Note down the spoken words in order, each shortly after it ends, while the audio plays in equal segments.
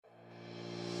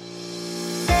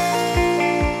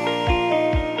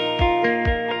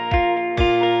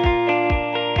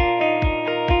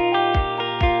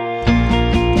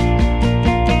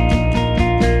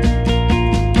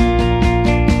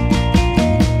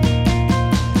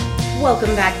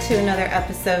Welcome back to another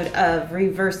episode of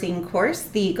Reversing Course,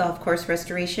 the golf course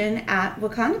restoration at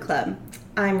Wakanda Club.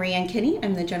 I'm Rhiann Kinney.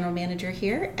 I'm the general manager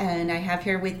here, and I have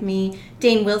here with me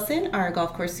Dane Wilson, our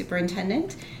golf course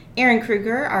superintendent, Aaron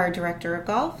Kruger, our director of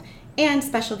golf, and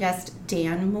special guest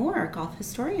Dan Moore, golf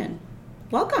historian.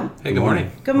 Welcome. Hey, good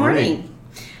morning. Good morning.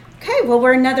 Okay, well,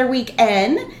 we're another week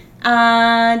in. Dane,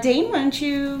 why don't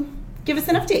you give us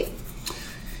an update?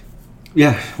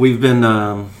 Yeah, we've been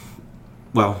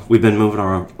moving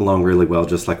along really well,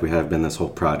 just like we have been this whole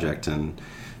project, and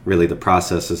really the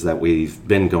processes that we've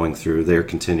been going through, they're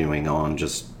continuing on,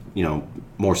 just,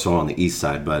 more so on the east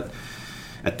side. But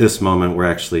at this moment, we're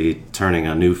actually turning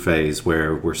a new phase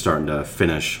where we're starting to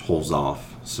finish holes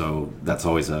off. So that's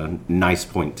always a nice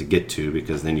point to get to,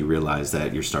 because then you realize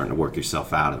that you're starting to work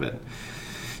yourself out of it.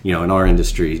 In our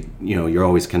industry, you're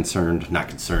always not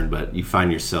concerned, but you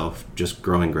find yourself just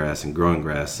growing grass,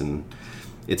 and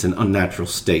it's an unnatural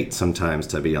state sometimes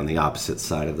to be on the opposite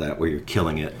side of that, where you're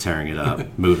killing it, tearing it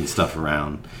up, moving stuff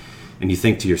around. And you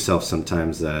think to yourself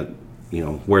sometimes that,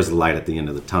 where's the light at the end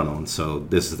of the tunnel? And so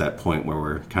this is that point where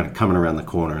we're kind of coming around the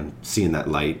corner and seeing that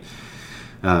light.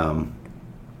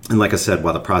 And like I said,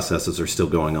 while the processes are still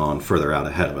going on further out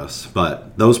ahead of us,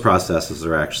 but those processes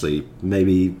are actually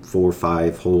maybe 4 or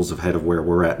 5 holes ahead of where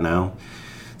we're at now.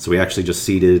 So we actually just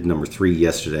seeded number 3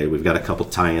 yesterday. We've got a couple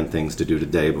tie-in things to do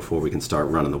today before we can start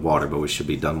running the water, but we should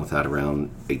be done with that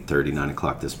around 8:30, 9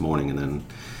 o'clock this morning, and then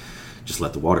just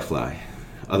let the water fly.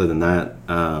 Other than that,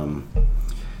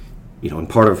 and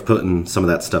part of putting some of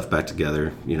that stuff back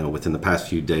together, within the past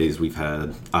few days, we've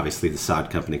had, obviously, the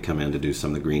sod company come in to do some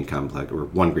of the green complex, or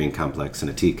one green complex and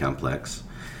a tee complex.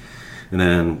 And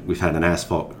then we've had an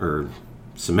asphalt or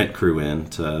cement crew in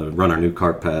to run our new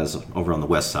cart paths over on the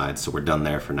west side, so we're done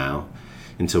there for now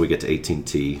until we get to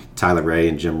 18T. Tyler Ray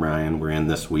and Jim Ryan were in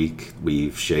this week.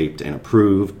 We've shaped and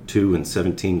approved 2 and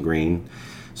 17 green.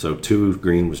 So 2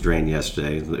 green was drained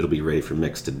yesterday. It'll be ready for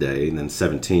mix today, and then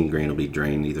 17 green will be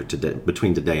drained either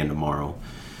between today and tomorrow.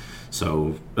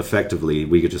 So effectively,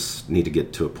 we could just need to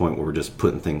get to a point where we're just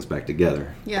putting things back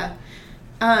together. Yeah.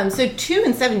 So 2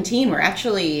 and 17 were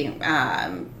actually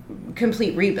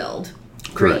complete rebuild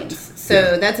Correct. greens.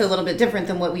 So that's a little bit different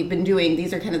than what we've been doing.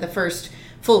 These are kind of the first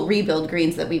full rebuild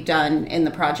greens that we've done in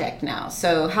the project now.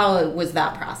 So how was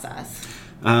that process?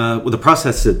 Well, the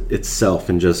process itself,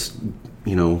 and just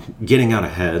getting out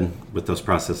ahead with those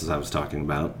processes I was talking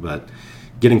about, but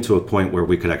getting to a point where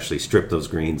we could actually strip those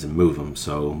greens and move them.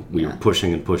 So we were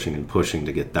pushing and pushing and pushing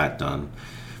to get that done.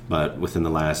 But within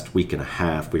the last week and a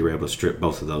half, we were able to strip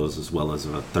both of those, as well as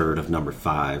a third of number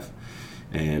 5.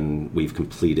 And we've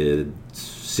completed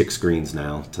 6 greens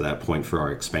now to that point for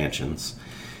our expansions.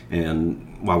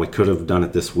 And while we could have done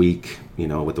it this week,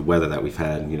 with the weather that we've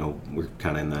had, we're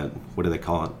kind of in that, what do they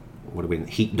call it? What are we in?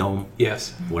 Heat dome?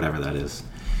 Yes. Whatever that is.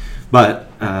 But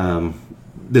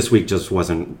this week just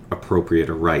wasn't appropriate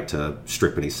or right to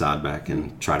strip any sod back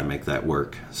and try to make that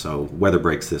work. So weather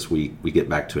breaks this week. We get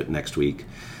back to it next week.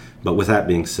 But with that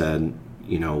being said,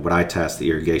 what I tasked the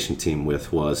irrigation team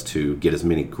with was to get as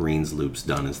many greens loops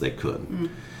done as they could. Mm.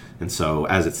 And so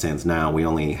as it stands now, we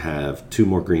only have 2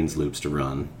 more greens loops to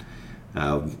run,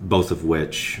 both of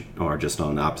which are just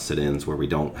on opposite ends where we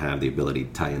don't have the ability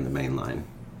to tie in the main line,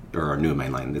 or our new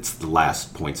main line. It's the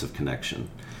last points of connection.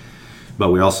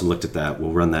 But we also looked at that.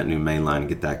 We'll run that new main line and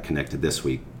get that connected this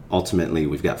week. Ultimately,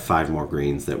 we've got 5 more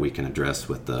greens that we can address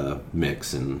with the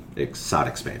mix and sod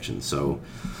expansion. So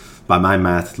by my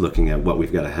math, looking at what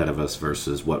we've got ahead of us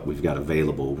versus what we've got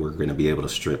available, we're going to be able to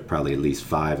strip probably at least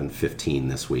 5 and 15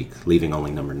 this week, leaving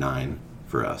only number 9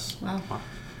 for us. Wow.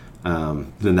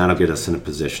 Then that'll get us in a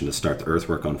position to start the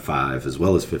earthwork on 5 as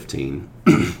well as 15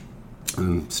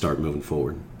 and start moving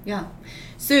forward. Yeah.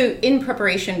 So in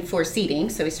preparation for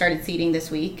seeding, so we started seeding this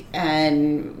week,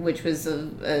 and which was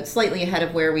slightly ahead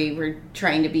of where we were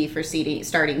trying to be for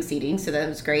starting seeding, so that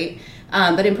was great.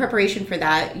 But in preparation for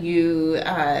that, you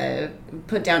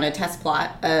put down a test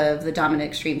plot of the Dominant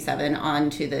Extreme 7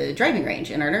 onto the driving range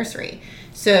in our nursery.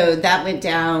 So that went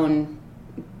down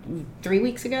 3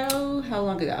 weeks ago? How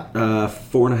long ago?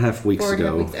 4.5 weeks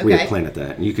ago. Okay. We had planted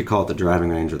that. And you could call it the driving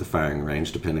range or the firing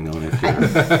range, depending on if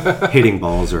you're hitting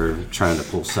balls or trying to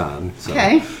pull sod. So.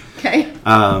 Okay.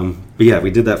 But yeah,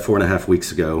 we did that 4.5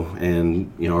 weeks ago,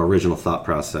 and our original thought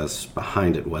process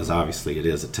behind it was, obviously it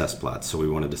is a test plot, so we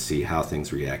wanted to see how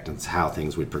things react and how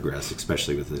things would progress,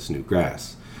 especially with this new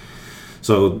grass.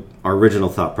 So our original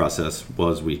thought process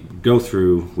was we'd go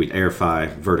through, we'd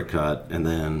airify, verticut, and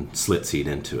then slit seed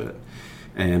into it.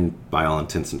 And by all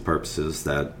intents and purposes,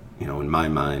 that, in my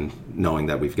mind, knowing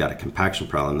that we've got a compaction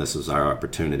problem, this is our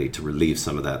opportunity to relieve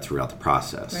some of that throughout the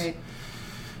process. Right.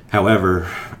 However,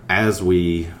 as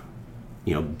we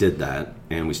did that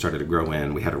and we started to grow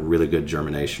in, we had a really good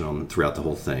germination throughout the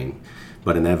whole thing.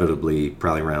 But inevitably,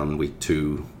 probably around week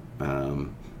 2,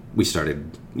 we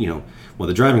started,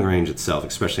 the driving range itself,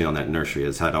 especially on that nursery,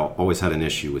 always had an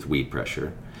issue with weed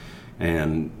pressure.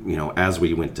 And, as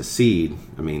we went to seed,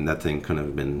 that thing couldn't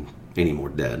have been any more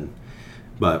dead.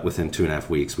 But within 2.5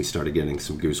 weeks, we started getting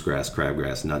some goosegrass,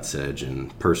 crabgrass, nutsedge,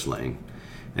 and purslane.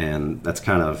 And that's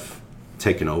kind of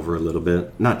taken over a little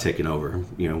bit. Not taken over,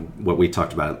 what we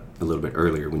talked about a little bit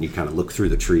earlier, when you kind of look through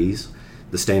the trees,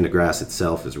 the stand of grass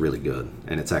itself is really good,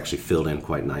 and it's actually filled in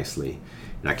quite nicely.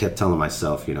 And I kept telling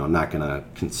myself, I'm not going to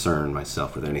concern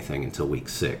myself with anything until week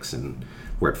 6, and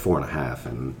we're at 4.5,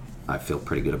 and I feel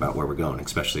pretty good about where we're going.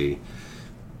 Especially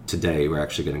today, we're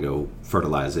actually going to go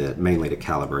fertilize it, mainly to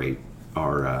calibrate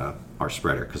our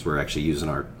spreader, because we're actually using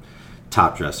our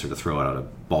top dresser to throw out a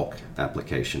bulk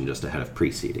application just ahead of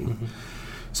pre-seeding. Mm-hmm.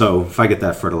 So if I get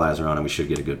that fertilizer on it, we should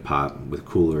get a good pop. With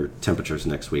cooler temperatures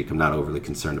next week, I'm not overly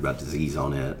concerned about disease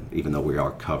on it, even though we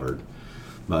are covered.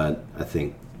 But I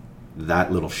think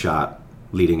that little shot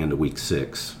leading into week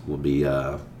 6 will be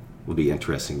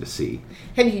interesting to see.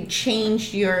 Have you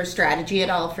changed your strategy at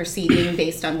all for seeding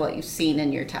based on what you've seen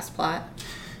in your test plot?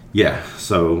 Yeah,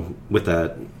 so with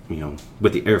that,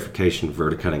 with the aerification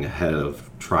verticutting ahead of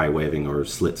tri-waving or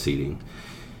slit seeding,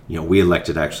 we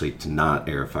elected actually to not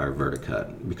aerify or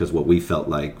verticut, because what we felt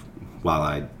like, while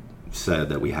I said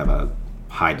that we have a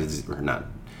high disease, or not,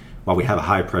 while we have a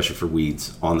high pressure for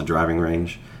weeds on the driving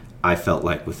range, I felt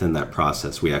like within that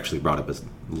process we actually brought up a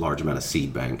large amount of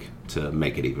seed bank to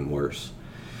make it even worse.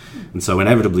 And so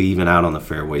inevitably, even out on the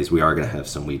fairways, we are going to have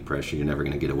some weed pressure. You're never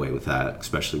going to get away with that,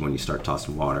 especially when you start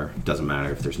tossing water. It doesn't matter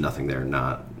if there's nothing there or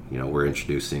not. We're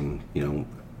introducing,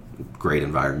 great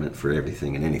environment for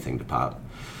everything and anything to pop.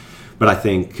 But I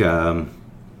think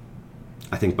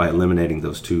by eliminating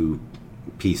those 2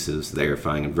 pieces, the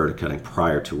aerifying and verticutting,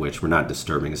 prior to which we're not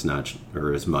disturbing as much,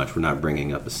 we're not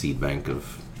bringing up a seed bank of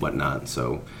whatnot.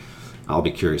 So I'll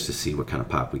be curious to see what kind of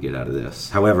pop we get out of this.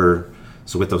 However,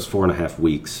 so with those 4.5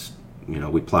 weeks, we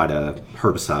applied a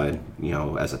herbicide,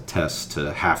 as a test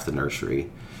to half the nursery,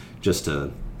 just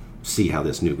to see how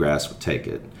this new grass would take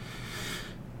it.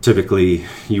 Typically,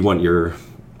 you want your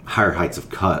higher heights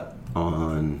of cut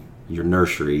on your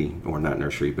nursery, or not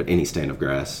nursery, but any stand of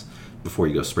grass, before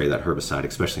you go spray that herbicide,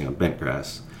 especially on bent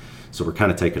grass. So we're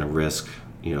kind of taking a risk,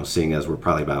 seeing as we're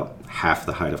probably about half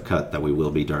the height of cut that we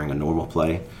will be during a normal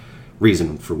play.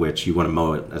 Reason for which you want to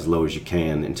mow it as low as you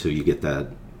can until you get that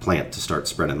plant to start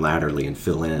spreading laterally and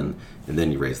fill in, and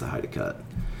then you raise the height of cut.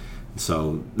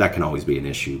 So that can always be an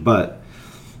issue. But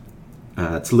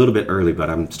it's a little bit early,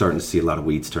 but I'm starting to see a lot of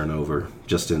weeds turn over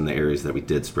just in the areas that we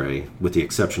did spray, with the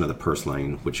exception of the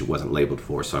purslane, which it wasn't labeled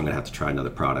for. So I'm going to have to try another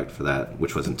product for that,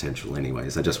 which was intentional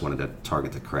anyways. I just wanted to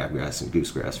target the crabgrass and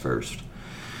goosegrass first.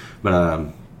 But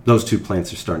those 2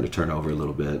 plants are starting to turn over a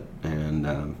little bit,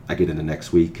 and I get into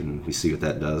next week and we see what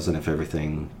that does. And if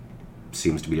everything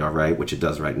seems to be all right, which it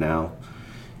does right now,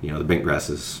 the bent grass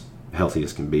is healthy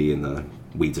as can be and the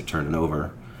weeds are turning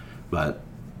over. But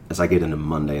as I get into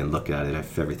Monday and look at it,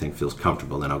 if everything feels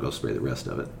comfortable, then I'll go spray the rest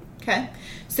of it. Okay.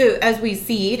 So as we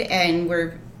seed and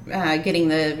we're getting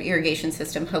the irrigation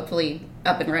system hopefully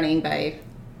up and running by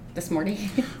this morning.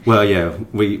 Well, yeah,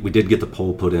 we did get the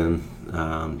pole put in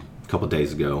a couple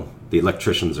days ago. The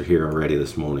electricians are here already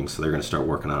this morning, so they're going to start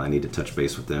working on it. I need to touch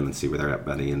base with them and see where they're at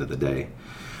by the end of the day.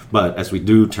 But as we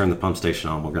do turn the pump station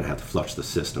on, we're going to have to flush the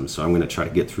system. So I'm going to try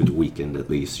to get through the weekend at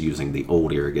least using the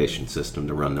old irrigation system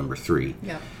to run number 3.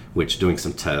 Yeah. Which, doing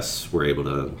some tests, we're able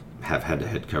to have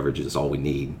head-to-head coverage is all we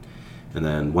need. And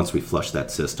then once we flush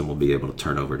that system, we'll be able to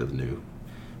turn over to the new.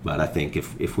 But I think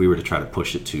if we were to try to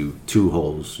push it to 2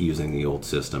 holes using the old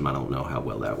system, I don't know how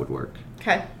well that would work.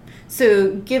 Okay.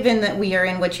 So given that we are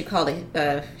in what you call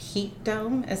a heat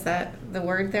dome, is that the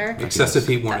word there? Excessive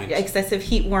heat warnings. Excessive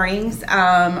heat warnings.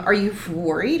 Are you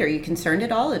worried? Are you concerned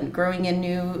at all in growing in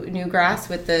new grass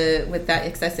with that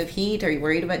excessive heat? Are you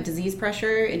worried about disease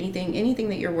pressure? Anything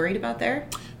that you're worried about there?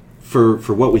 For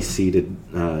what we seeded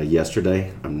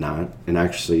yesterday, I'm not. And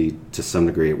actually, to some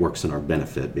degree, it works in our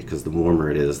benefit, because the warmer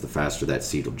it is, the faster that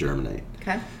seed will germinate.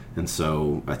 Okay. And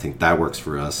so I think that works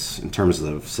for us. In terms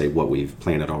of, say, what we've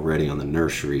planted already on the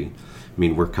nursery,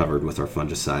 we're covered with our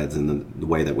fungicides, and the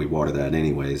way that we water that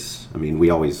anyways. We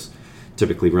always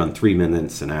typically run 3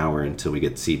 minutes an hour until we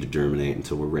get seed to germinate,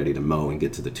 until we're ready to mow and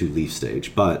get to the 2-leaf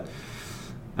stage. But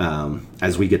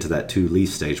as we get to that 2-leaf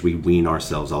stage, we wean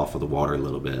ourselves off of the water a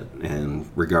little bit.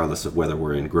 And regardless of whether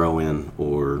we're in grow-in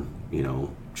or,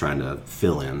 trying to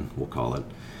fill in, we'll call it,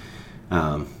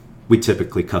 we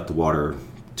typically cut the water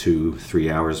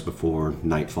 2-3 hours before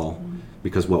nightfall,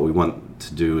 because what we want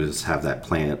to do is have that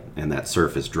plant and that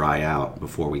surface dry out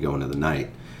before we go into the night,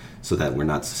 so that we're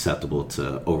not susceptible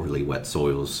to overly wet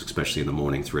soils, especially in the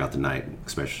morning throughout the night,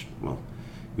 especially, well,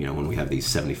 when we have these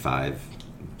 75,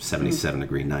 77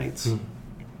 degree nights.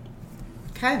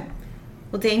 Okay.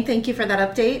 Well, Dane, thank you for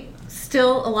that update.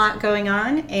 Still a lot going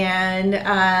on, and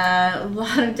a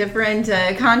lot of different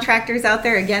contractors out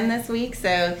there again this week,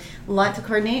 so a lot to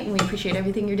coordinate, and we appreciate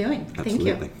everything you're doing.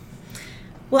 Absolutely. Thank you.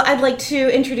 Well, I'd like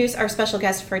to introduce our special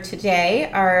guest for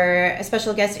today. Our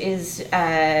special guest is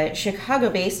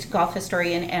Chicago-based golf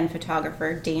historian and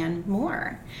photographer Dane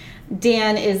Moore.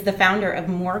 Dan is the founder of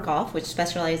Moore Golf, which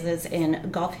specializes in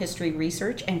golf history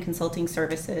research and consulting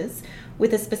services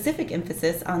with a specific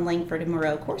emphasis on Langford and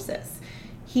Moreau courses.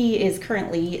 He is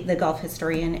currently the golf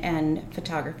historian and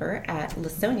photographer at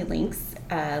Lasonia Links,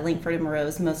 Langford and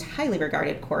Moreau's most highly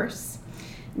regarded course.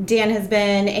 Dan has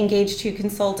been engaged to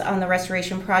consult on the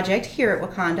restoration project here at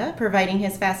Wakanda, providing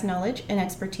his vast knowledge and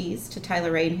expertise to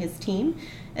Tyler Ray and his team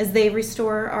as they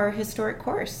restore our historic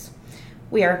course.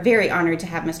 We are very honored to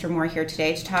have Mr. Moore here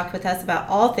today to talk with us about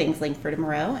all things Langford and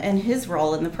Moreau and his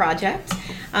role in the project.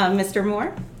 Mr.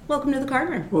 Moore, welcome to the Card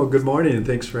Room. Well, good morning, and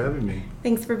thanks for having me.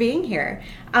 Thanks for being here.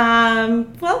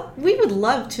 Well, we would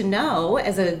love to know,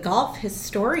 as a golf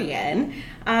historian,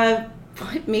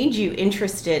 what made you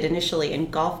interested initially in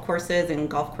golf courses and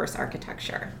golf course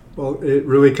architecture? Well, it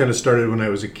really kind of started when I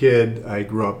was a kid. I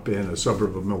grew up in a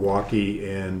suburb of Milwaukee,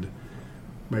 and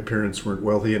my parents weren't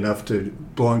wealthy enough to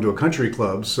belong to a country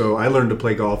club, so I learned to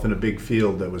play golf in a big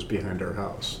field that was behind our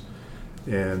house.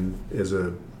 And as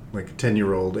a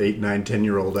 10-year-old, 8, 9,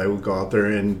 10-year-old, I would go out there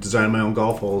and design my own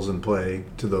golf holes and play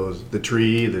to the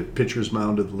tree, the pitcher's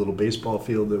mound of the little baseball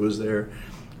field that was there.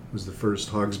 It was the first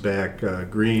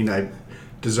Hogsback green. I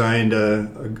designed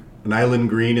an island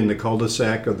green in the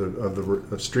cul-de-sac of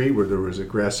the street where there was a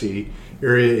grassy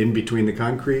area in between the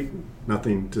concrete.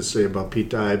 Nothing to say about Pete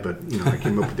Dye, but I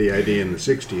came up with the idea in the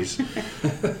 60s.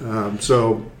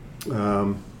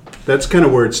 That's kind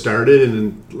of where it started,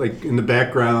 and in the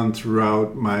background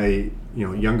throughout my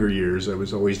younger years, I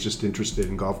was always just interested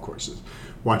in golf courses.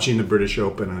 Watching the British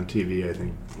Open on TV, I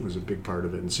think, was a big part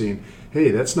of it, and seeing,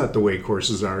 hey, that's not the way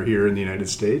courses are here in the United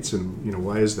States, and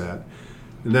why is that?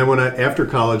 And then after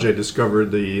college, I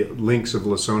discovered the links of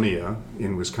Lasonia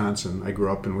in Wisconsin. I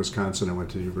grew up in Wisconsin. I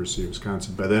went to the University of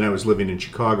Wisconsin. By then, I was living in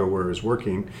Chicago, where I was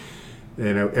working.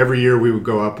 And every year we would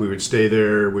go up. We would stay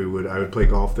there. I would play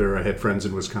golf there. I had friends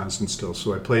in Wisconsin still,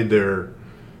 so I played there,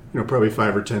 probably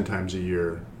 5 or 10 times a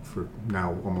year for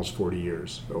now almost 40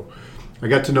 years. So I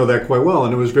got to know that quite well,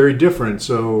 and it was very different.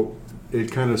 So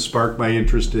it kind of sparked my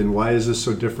interest in why is this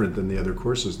so different than the other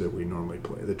courses that we normally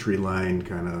play, the tree-lined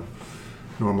kind of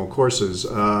normal courses.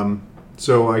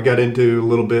 So I got into a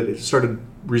little bit, started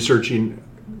researching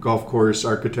golf course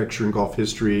architecture and golf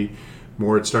history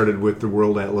more. It started with the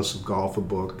World Atlas of Golf, a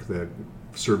book that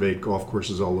surveyed golf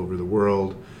courses all over the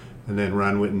world. And then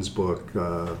Ron Whitten's book,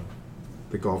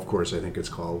 The Golf Course, I think it's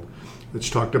called,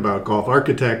 which talked about golf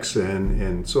architects.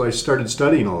 And so I started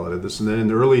studying a lot of this. And then in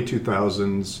the early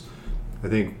 2000s, I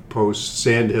think post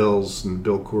Sandhills and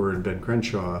Bill Coore and Ben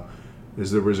Crenshaw,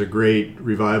 there was a great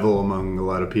revival among a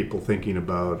lot of people thinking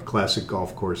about classic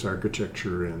golf course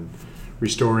architecture and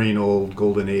restoring old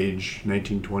golden age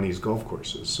 1920s golf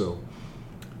courses. So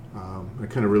I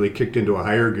kind of really kicked into a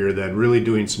higher gear then, really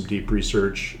doing some deep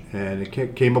research, and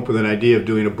it came up with an idea of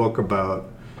doing a book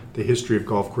about the history of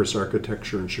golf course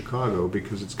architecture in Chicago,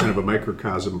 because it's kind of a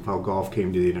microcosm of how golf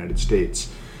came to the United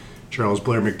States. Charles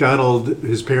Blair Macdonald,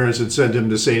 his parents had sent him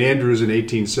to St. Andrews in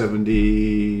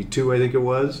 1872, I think it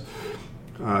was,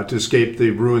 to escape the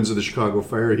ruins of the Chicago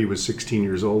fire. He was 16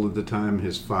 years old at the time.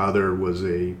 His father was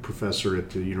a professor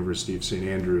at the University of St.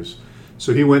 Andrews.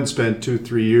 So he went and spent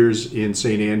 2-3 years in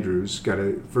St. Andrews.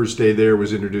 First day there,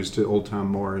 was introduced to Old Tom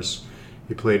Morris.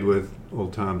 He played with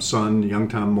Old Tom's son, young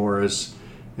Tom Morris,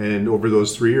 and over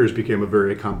those 3 years became a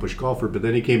very accomplished golfer. But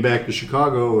then he came back to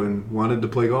Chicago and wanted to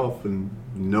play golf, and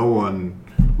no one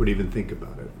would even think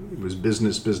about it. It was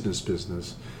business, business,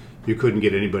 business. You couldn't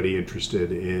get anybody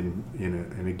interested in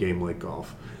a game like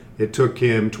golf. It took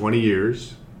him 20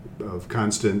 years of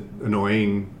constant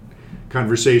annoying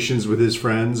conversations with his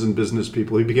friends and business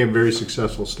people. He became a very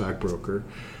successful stockbroker.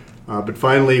 But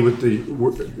finally, with the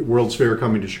World's Fair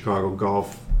coming to Chicago,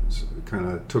 golf kind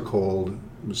of took hold.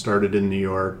 It started in New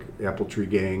York, Apple Tree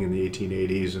Gang in the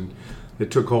 1880s, and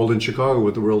it took hold in Chicago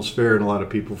with the World's Fair, and a lot of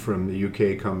people from the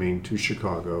UK coming to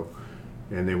Chicago,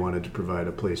 and they wanted to provide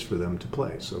a place for them to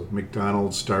play. So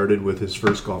McDonald started with his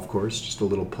first golf course, just a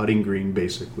little putting green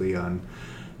basically on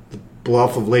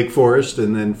bluff of Lake Forest,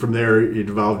 and then from there it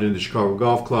evolved into Chicago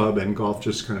Golf Club, and golf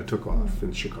just kind of took off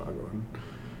in Chicago. And,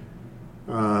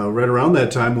 right around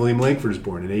that time, William Langford was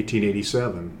born in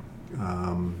 1887.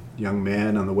 Young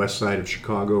man on the west side of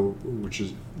Chicago, which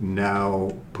is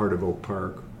now part of Oak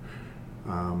Park.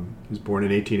 He was born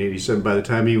in 1887. By the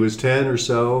time he was 10 or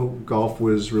so, golf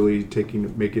was really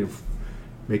making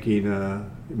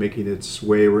its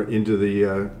way into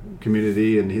the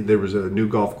community, and there was a new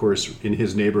golf course in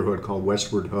his neighborhood called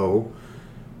Westward Ho,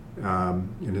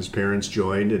 and his parents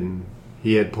joined, and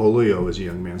he had polio as a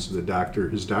young man, so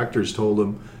his doctors told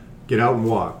him, get out and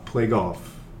walk, play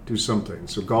golf, do something.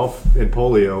 So golf and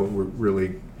polio were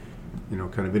really,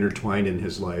 kind of intertwined in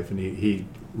his life, and he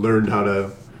learned how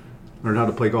to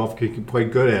play golf. He could play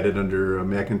good at it under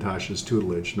McIntosh's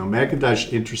tutelage. Now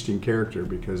McIntosh, interesting character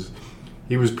because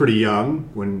he was pretty young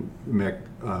when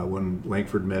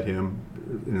Langford met him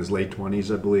in his late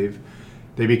 20s, I believe.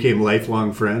 They became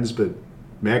lifelong friends, but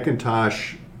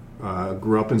McIntosh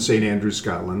grew up in St. Andrews,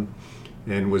 Scotland,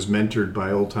 and was mentored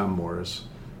by old Tom Morris.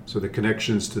 So the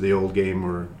connections to the old game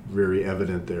were very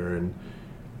evident there. And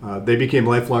they became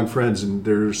lifelong friends, and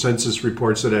there are census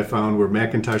reports that I found where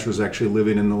McIntosh was actually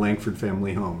living in the Langford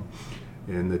family home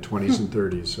in the 20s and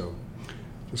 30s. So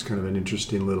it's kind of an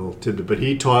interesting little tidbit. But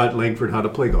he taught Langford how to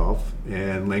play golf,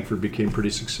 and Langford became pretty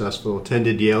successful.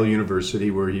 Attended Yale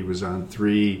University, where he was on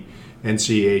 3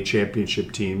 NCAA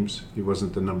championship teams. He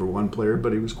wasn't the number one player,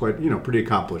 but he was quite, pretty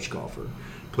accomplished golfer.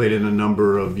 Played in a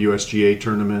number of USGA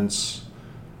tournaments.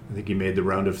 I think he made the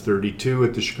round of 32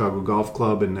 at the Chicago Golf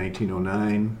Club in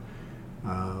 1909.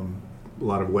 A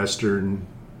lot of Western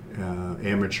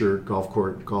amateur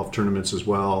golf tournaments as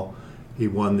well. He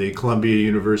won the Columbia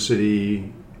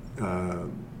University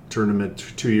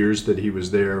tournament 2 years that he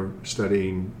was there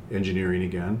studying engineering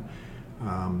again,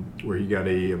 where he got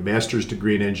a master's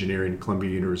degree in engineering at Columbia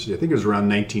University. I think it was around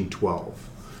 1912.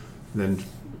 And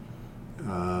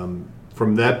then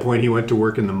from that point, he went to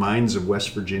work in the mines of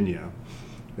West Virginia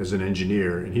as an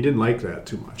engineer, and he didn't like that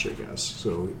too much, I guess.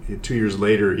 So 2 years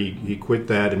later, he quit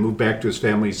that and moved back to his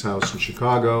family's house in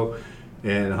Chicago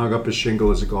and hung up his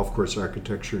shingle as a golf course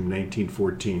architecture in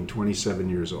 1914, 27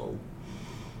 years old.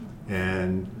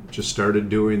 And just started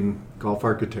doing golf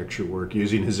architecture work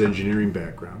using his engineering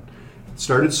background. It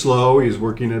started slow. He was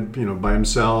working by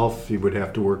himself. He would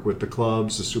have to work with the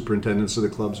clubs. The superintendents of the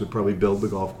clubs would probably build the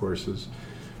golf courses.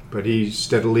 But he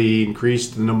steadily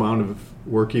increased the amount of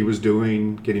work he was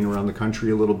doing, getting around the country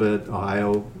a little bit,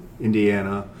 Ohio,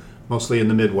 Indiana, mostly in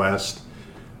the Midwest.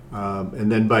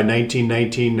 And then by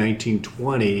 1919,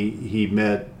 1920, he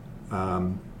met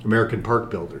American Park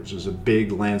Builders. It was a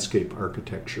big landscape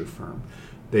architecture firm.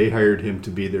 They hired him to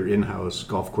be their in-house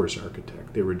golf course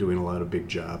architect. They were doing a lot of big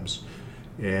jobs.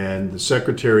 And the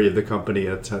secretary of the company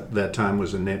at that time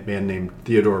was a man named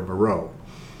Theodore Moreau.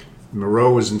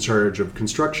 Moreau was in charge of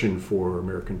construction for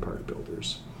American Park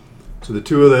Builders. So the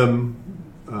two of them,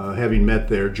 having met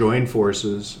there, joined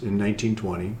forces in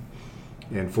 1920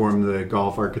 and formed the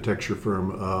golf architecture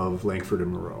firm of Langford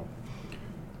and Moreau,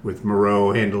 with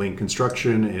Moreau handling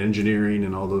construction and engineering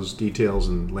and all those details,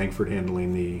 and Langford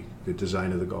handling the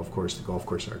design of the golf course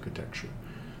architecture.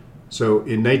 So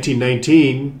in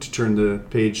 1919, to turn the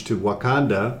page to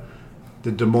Wakanda,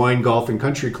 the Des Moines Golf and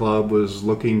Country Club was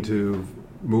looking to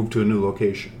move to a new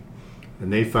location.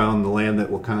 And they found the land that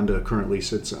Wakanda currently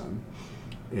sits on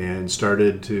and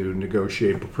started to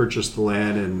negotiate, purchase the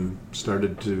land, and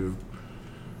started to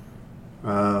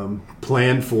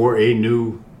plan for a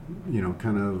new,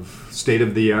 kind of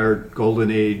state-of-the-art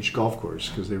golden age golf course,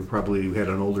 because they probably had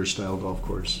an older style golf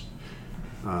course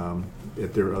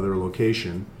at their other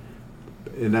location.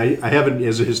 And I haven't,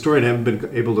 as a historian, I haven't been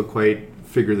able to quite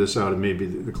figure this out, and maybe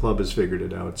the club has figured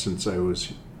it out since I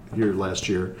was here last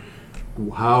year,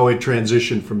 how it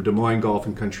transitioned from Des Moines Golf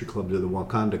and Country Club to the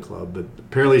Wakanda Club. But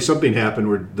apparently something happened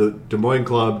where the Des Moines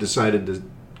Club decided to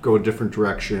go a different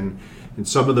direction, and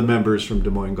some of the members from Des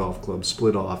Moines Golf Club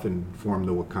split off and formed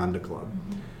the Wakanda Club.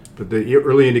 Mm-hmm. But the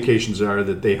early indications are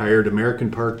that they hired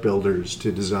American Park Builders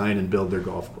to design and build their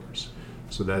golf course.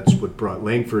 So that's what brought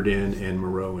Langford in and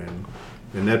Moreau in.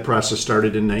 And that process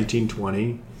started in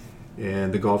 1920.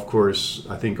 And the golf course,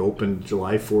 I think, opened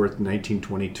July 4th,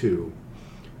 1922.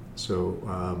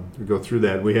 So we go through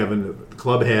that. The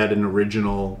club had an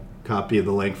original copy of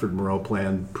the Langford-Moreau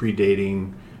plan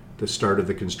predating the start of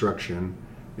the construction.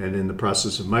 And in the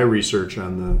process of my research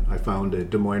I found a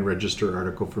Des Moines Register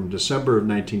article from December of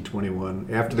 1921,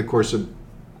 after the course had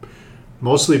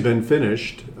mostly been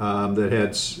finished, that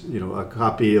had a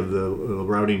copy of the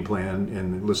routing plan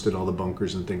and listed all the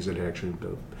bunkers and things that had actually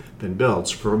been built.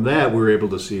 So from that, we were able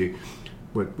to see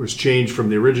what was changed from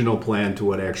the original plan to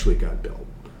what actually got built.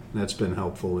 And that's been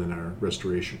helpful in our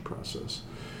restoration process.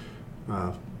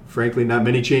 Frankly, not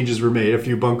many changes were made. A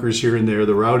few bunkers here and there.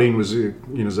 The routing was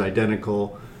is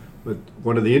identical, but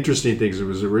one of the interesting things, it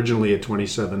was originally a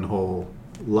 27-hole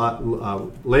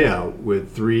layout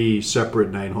with 3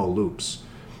 separate 9-hole loops.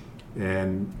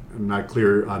 And I'm not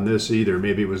clear on this either.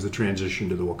 Maybe it was the transition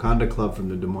to the Wakanda Club from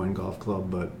the Des Moines Golf Club,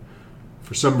 but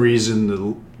for some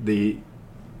reason the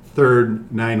third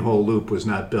 9-hole loop was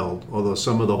not built, although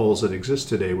some of the holes that exist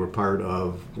today were part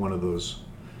of one of those,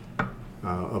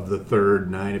 of the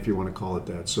third 9, if you want to call it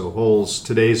that. So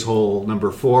today's hole number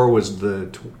 4 was the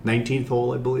 19th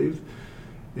hole, I believe,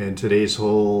 and today's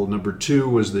hole number 2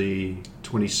 was the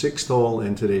 26th hole,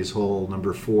 and today's hole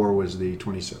number 4 was the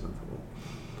 27th hole.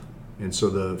 And so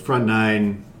the front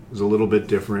 9 was a little bit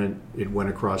different. It went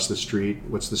across the street.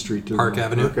 What's the street to Park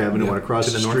Avenue? Park Avenue. Yeah, Went across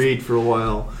to the the north. street for a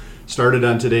while. Started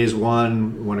on today's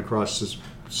 1, went across the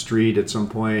street at some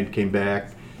point, came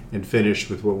back, and finished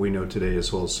with what we know today as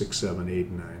holes 6, 7, 8,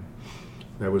 and 9.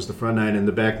 That was the front 9, and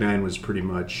the back 9 was pretty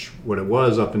much what it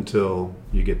was up until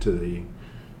you get to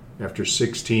after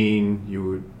 16,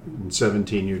 in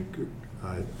 17,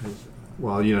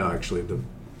 actually the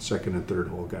second and third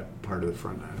hole got part of the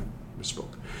front 9. I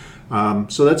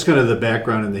misspoke. So that's kind of the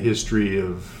background and the history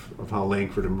of how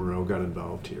Langford and Moreau got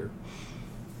involved here.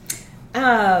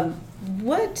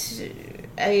 What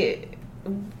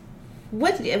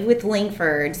with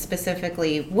Langford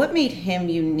specifically, what made him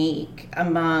unique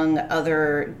among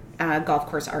other golf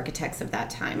course architects of that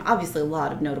time? Obviously, a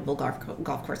lot of notable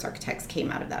golf course architects came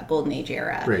out of that golden age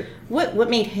era. Right. What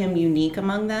made him unique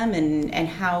among them, and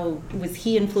how was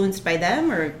he influenced by them,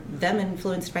 or them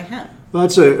influenced by him? Well,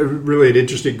 that's a really an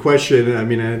interesting question. I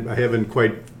mean, I haven't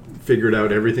quite figured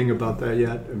out everything about that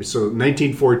yet. I mean, so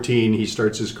 1914, he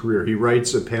starts his career. He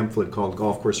writes a pamphlet called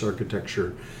Golf Course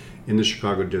Architecture in the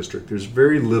Chicago district. There's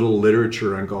very little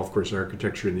literature on golf course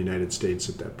architecture in the United States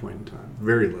at that point in time.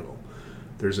 Very little.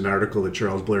 There's an article that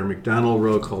Charles Blair McDonald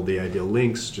wrote called The Ideal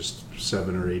Links, just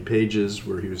 7 or 8 pages,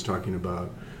 where he was talking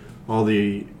about all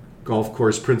the golf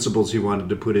course principles he wanted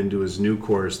to put into his new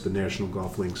course, the National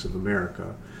Golf Links of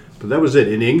America. But that was it.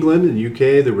 In England and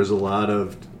UK, there was a lot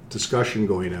of discussion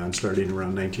going on starting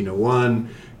around 1901,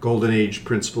 Golden Age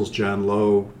principles, John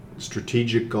Lowe,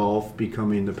 strategic golf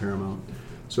becoming the paramount.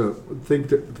 So the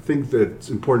thing that's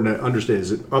important to understand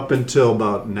is that up until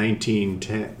about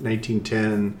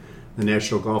 1910, the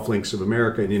National Golf Links of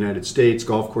America in the United States,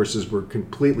 golf courses were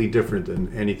completely different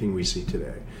than anything we see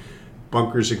today.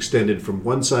 Bunkers extended from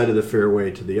one side of the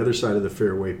fairway to the other side of the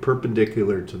fairway,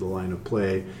 perpendicular to the line of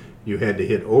play. You had to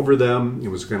hit over them. It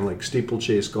was kind of like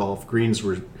steeplechase golf. Greens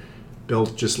were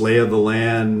built just lay of the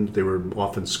land. They were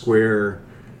often square,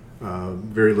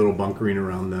 very little bunkering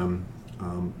around them.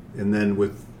 And then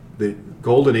with the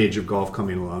golden age of golf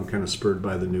coming along, kind of spurred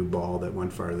by the new ball that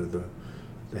went farther,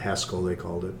 the Haskell they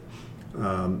called it,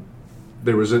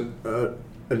 there was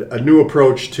a new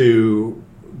approach to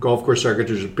golf course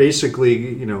architecture,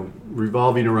 basically,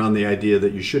 revolving around the idea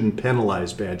that you shouldn't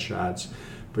penalize bad shots,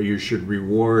 but you should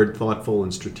reward thoughtful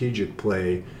and strategic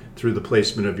play through the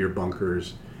placement of your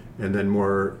bunkers, and then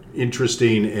more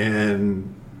interesting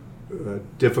and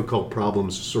difficult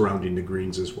problems surrounding the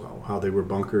greens as well, how they were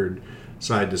bunkered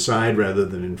side to side rather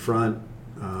than in front,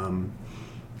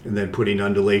 and then putting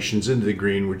undulations into the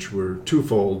green, which were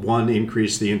twofold. One,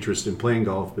 increase the interest in playing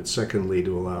golf, but secondly,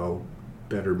 to allow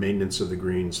better maintenance of the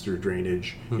greens through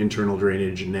drainage, internal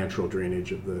drainage and natural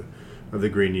drainage of the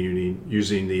green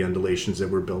using the undulations that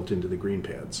were built into the green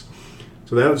pads.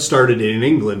 So that started in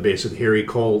England, basically. Harry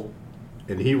Colt,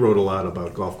 and he wrote a lot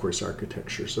about golf course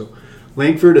architecture. So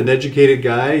Langford, an educated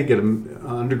guy, got an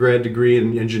undergrad degree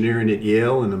in engineering at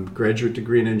Yale and a graduate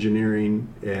degree in engineering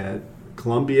at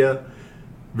Columbia.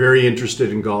 Very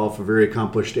interested in golf, a very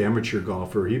accomplished amateur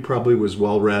golfer. He probably was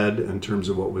well read in terms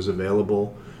of what was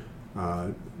available.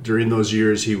 During those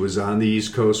years, he was on the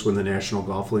East Coast when the National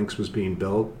Golf Links was being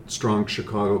built. Strong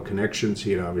Chicago connections.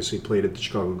 He had obviously played at the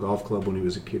Chicago Golf Club when he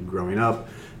was a kid growing up.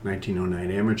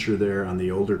 1909 amateur there on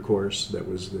the older course. That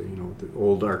was the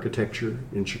old architecture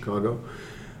in Chicago.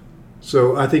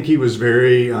 So I think he was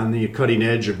very on the cutting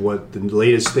edge of what the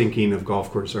latest thinking of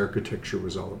golf course architecture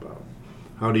was all about.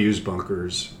 How to use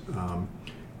bunkers.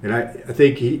 And I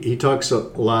think he talks a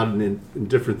lot in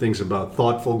different things about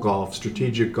thoughtful golf,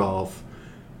 strategic golf,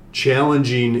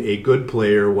 challenging a good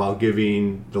player while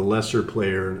giving the lesser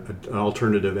player an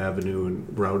alternative avenue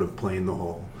and route of playing the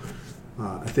hole.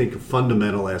 I think a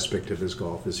fundamental aspect of his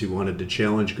golf is he wanted to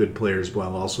challenge good players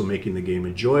while also making the game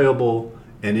enjoyable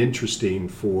and interesting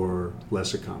for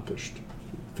less accomplished,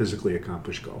 physically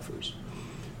accomplished golfers.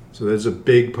 So that's a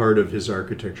big part of his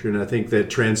architecture, and I think that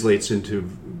translates into,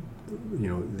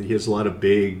 he has a lot of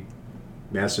big,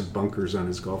 massive bunkers on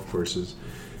his golf courses.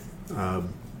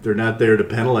 They're not there to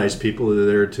penalize people. They're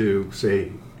there to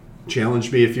say,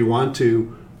 challenge me if you want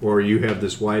to, or you have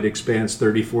this wide expanse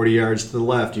 30, 40 yards to the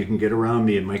left. You can get around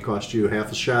me. It might cost you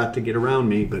half a shot to get around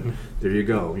me, but there you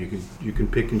go. You can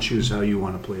pick and choose how you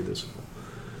want to play this.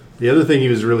 The other thing he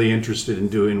was really interested in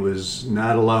doing was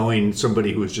not allowing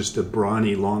somebody who was just a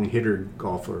brawny, long hitter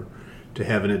golfer to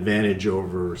have an advantage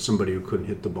over somebody who couldn't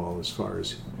hit the ball as far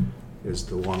as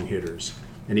the long hitters.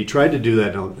 And he tried to do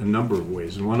that in a number of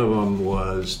ways. And one of them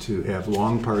was to have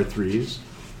long par threes,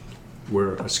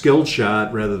 where a skilled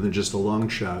shot rather than just a long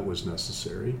shot was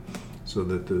necessary, so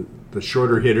that the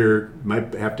shorter hitter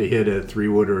might have to hit a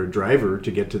 3-wood or a driver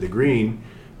to get to the green,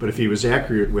 but if he was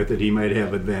accurate with it, he might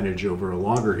have advantage over a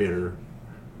longer hitter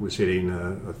who was hitting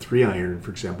a 3-iron, for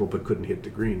example, but couldn't hit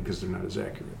the green because they're not as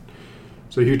accurate.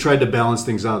 So he tried to balance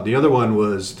things out. The other one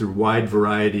was through wide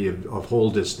variety of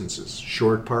hole distances,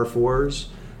 short par 4s,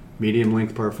 medium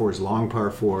length par 4s, long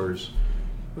par 4s,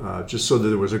 just so that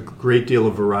there was a great deal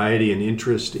of variety and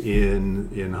interest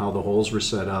in how the holes were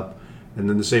set up. And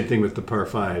then the same thing with the par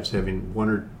 5s, having 1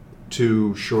 or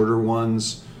 2 shorter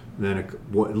ones, and then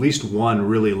at least one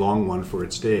really long one for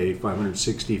its day,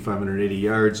 560, 580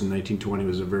 yards in 1920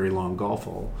 was a very long golf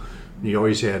hole. And he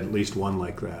always had at least one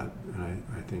like that. And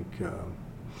I think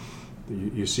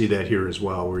you see that here as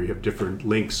well, where you have different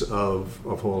lengths of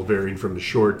holes varying from the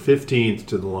short 15th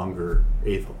to the longer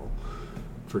 8th hole,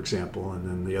 for example, and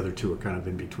then the other two are kind of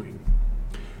in between.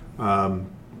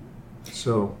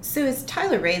 So as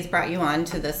Tyler Ray's brought you on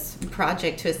to this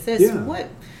project to assist,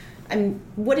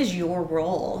 what is your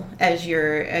role as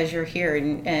you're here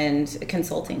and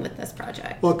consulting with this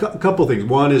project? Well, a couple things.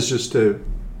 One is just to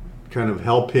kind of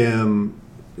help him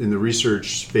in the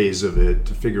research phase of it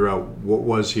to figure out what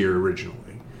was here originally.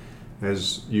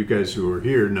 As you guys who are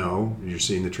here know, you're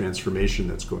seeing the transformation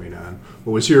that's going on.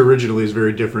 What was here originally is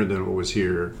very different than what was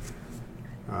here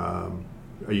a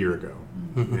year ago.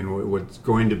 And what's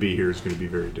going to be here is going to be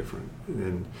very different.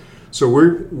 And so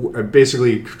we're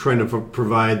basically trying to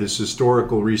provide this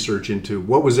historical research into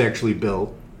what was actually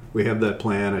built. We have that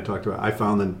plan I talked about. I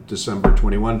found the December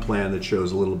 21 plan that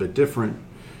shows a little bit different.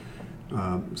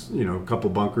 A couple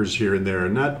bunkers here and there,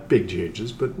 not big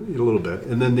changes, but a little bit.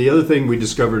 And then the other thing we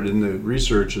discovered in the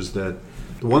research is that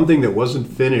the one thing that wasn't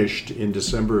finished in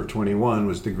December of 21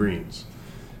 was the greens.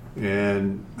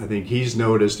 And I think he's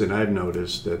noticed, and I've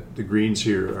noticed, that the greens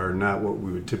here are not what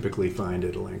we would typically find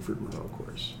at a Langford-Moreau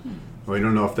course. Well, I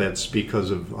don't know if that's because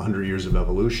of 100 years of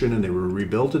evolution and they were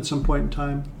rebuilt at some point in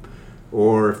time,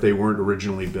 or if they weren't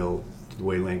originally built the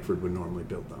way Langford would normally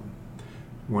build them.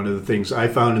 One of the things I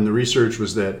found in the research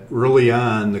was that early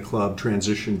on the club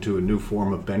transitioned to a new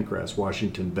form of bent grass,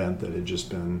 Washington bent, that had just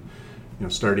been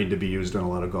starting to be used on a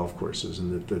lot of golf courses.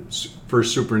 And that the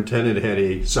first superintendent had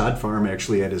a sod farm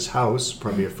actually at his house,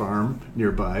 probably a farm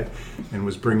nearby, and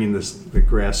was bringing the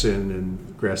grass in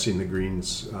and grassing the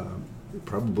greens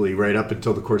probably right up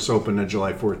until the course opened on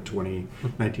July 4th,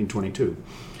 1922.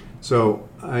 So,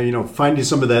 finding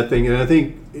some of that thing, and I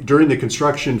think during the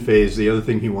construction phase, the other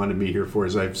thing he wanted me here for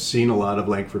is I've seen a lot of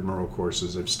Langford-Moreau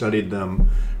courses. I've studied them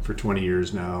for 20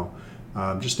 years now,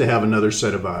 just to have another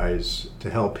set of eyes to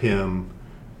help him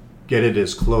get it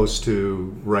as close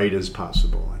to right as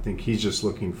possible. I think he's just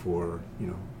looking for,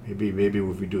 maybe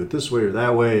if we do it this way or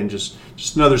that way, and just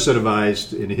another set of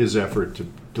eyes in his effort to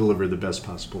deliver the best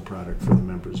possible product for the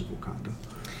members of Wakanda.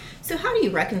 So how do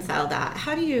you reconcile that?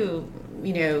 How do you,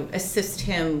 assist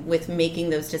him with making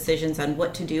those decisions on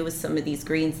what to do with some of these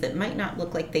greens that might not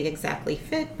look like they exactly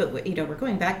fit, but, we're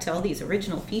going back to all these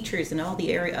original features and all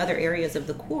the other areas of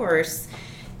the course,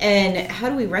 and how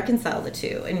do we reconcile the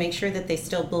two and make sure that they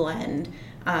still blend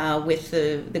with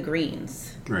the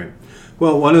greens? Right.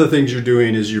 Well, one of the things you're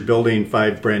doing is you're building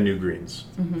 5 brand new greens,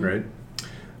 right?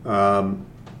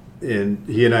 And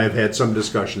he and I have had some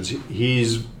discussions.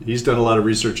 He's done a lot of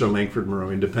research on Langford-Moreau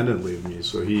independently of me,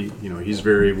 so he's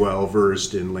very well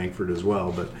versed in Langford as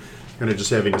well. But kind of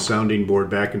just having a sounding board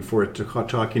back and forth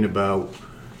talking about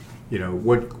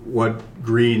what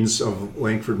greens of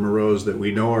Langford-Moreau's that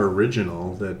we know are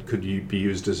original that could be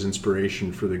used as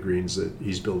inspiration for the greens that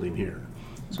he's building here.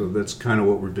 So that's kind of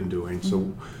what we've been doing.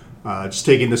 So just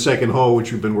taking the second hole,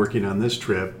 which we've been working on this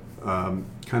trip, kind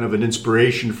of an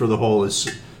inspiration for the hole is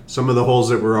some of the holes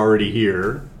that were already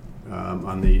here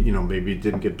on the, maybe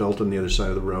didn't get built on the other side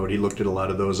of the road. He looked at a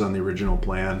lot of those on the original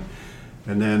plan.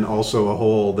 And then also a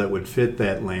hole that would fit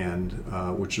that land,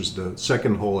 which is the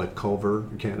second hole at Culver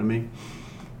Academy,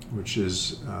 which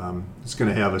is it's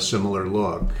going to have a similar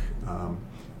look.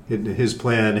 his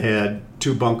plan had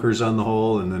 2 bunkers on the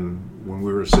hole, and then when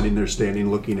we were sitting there standing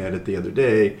looking at it the other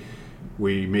day,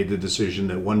 we made the decision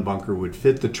that 1 bunker would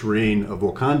fit the terrain of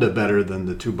Wakanda better than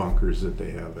the 2 bunkers that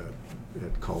they have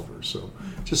at Culver. So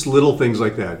just little things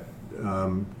like that.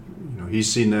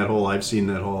 He's seen that hole, I've seen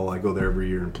that hole. I go there every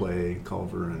year and play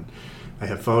Culver, and I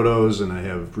have photos and I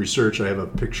have research. I have a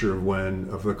picture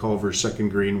of the Culver second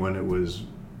green when it was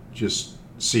just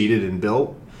seeded and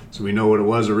built. So we know what it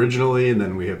was originally, and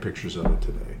then we have pictures of it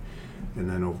today. And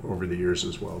then over the years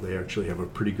as well. They actually have a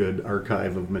pretty good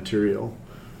archive of material,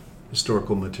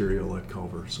 historical material at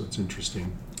Culver, so it's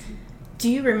interesting. Do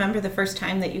you remember the first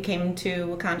time that you came to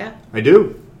Wakanda? I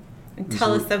do.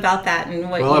 Tell us about that and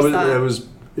what you saw. I was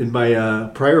in my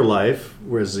prior life,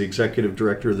 as the executive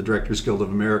director of the Directors Guild of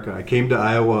America. I came to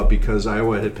Iowa because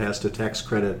Iowa had passed a tax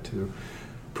credit to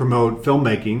promote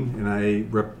filmmaking, and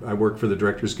I work for the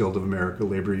Directors Guild of America,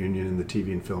 labor union in the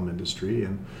TV and film industry.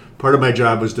 And part of my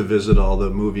job was to visit all the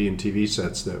movie and TV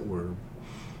sets that were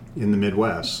in the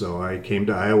Midwest. So I came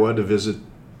to Iowa to visit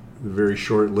the very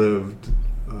short-lived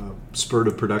spurt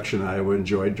of production Iowa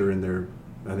enjoyed during their,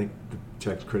 I think the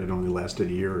tax credit only lasted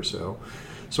a year or so.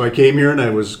 So I came here and I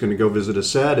was going to go visit a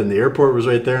set, and the airport was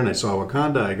right there, and I saw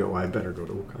Wakanda. I go, well, I better go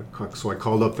to Wakanda. So I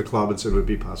called up the club and said, would it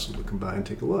be possible to come by and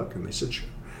take a look? And they said, sure.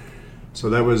 So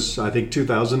that was, I think,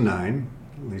 2009.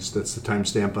 At least that's the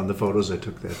timestamp on the photos I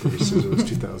took that day, since it was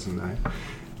 2009.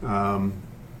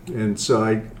 And so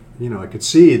I could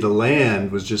see the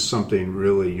land was just something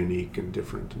really unique and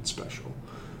different and special.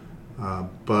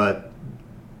 But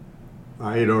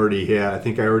I already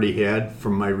had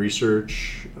from my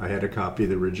research, I had a copy of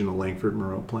the original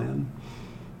Langford-Moreau plan.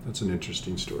 That's an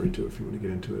interesting story too, if you want to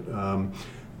get into it.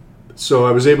 So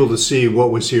I was able to see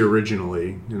what was here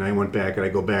originally, and I went back and I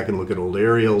go back and look at old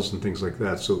aerials and things like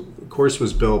that. So the course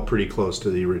was built pretty close to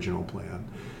the original plan.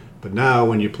 But now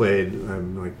when you played,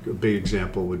 like a big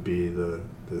example would be the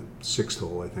 6th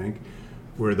hole, I think,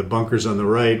 where the bunkers on the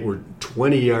right were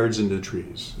 20 yards into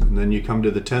trees. And then you come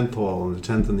to the 10th hole, and the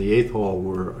 10th and the 8th hole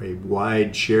were a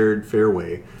wide shared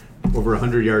fairway, over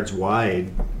 100 yards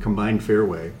wide, combined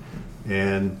fairway.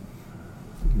 And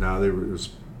now there was,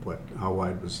 how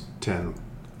wide was 10?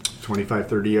 25,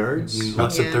 30 yards?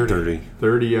 Less than 30.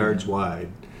 30 yards wide.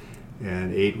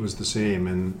 And 8 was the same.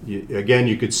 And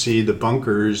you could see the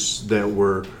bunkers that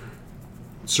were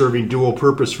serving dual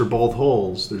purpose for both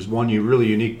holes. There's one really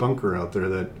unique bunker out there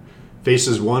that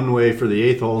faces one way for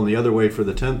the 8th hole and the other way for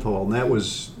the 10th hole, and that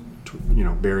was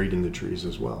buried in the trees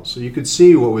as well. So you could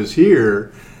see what was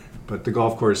here, but the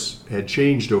golf course had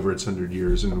changed over its 100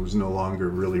 years, and it was no longer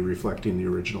really reflecting the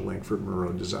original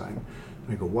Langford-Moreau design.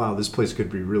 And I go, wow, this place could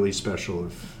be really special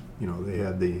if they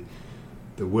had the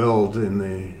will and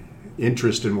the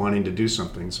interest in wanting to do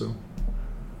something. So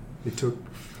it took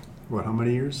how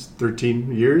many years?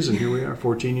 13 years, and here we are,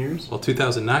 14 years. Well,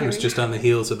 2009 was just on the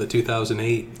heels of the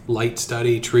 2008 light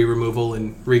study, tree removal,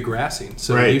 and regrassing.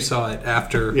 So right. You saw it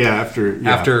after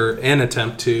an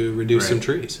attempt to reduce some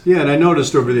trees. Yeah, and I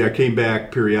noticed over there, I came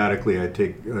back periodically. I'd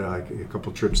take a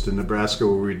couple trips to Nebraska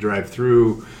where we'd drive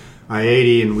through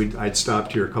I-80, and I'd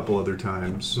stopped here a couple other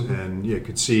times, and you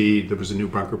could see there was a new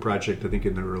bunker project, I think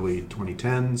in the early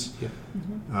 2010s,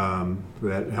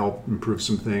 that helped improve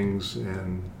some things,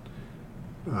 and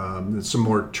some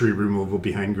more tree removal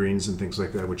behind greens and things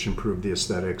like that, which improved the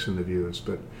aesthetics and the views.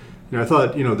 But I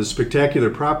thought the spectacular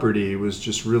property was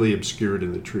just really obscured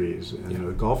in the trees, and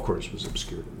the golf course was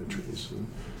obscured in the trees. And,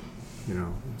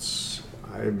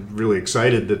 I'm really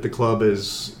excited that the club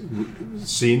has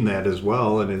seen that as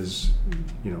well and is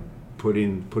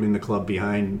putting the club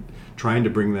behind trying to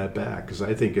bring that back, because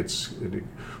I think it's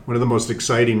one of the most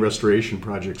exciting restoration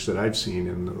projects that I've seen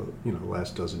in the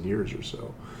last dozen years or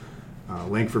so.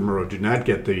 Langford-Moreau do not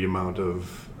get the amount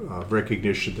of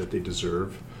recognition that they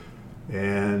deserve,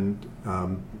 and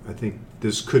I think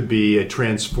this could be a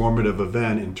transformative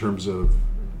event in terms of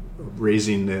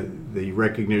raising the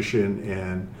recognition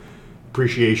and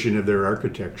appreciation of their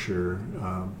architecture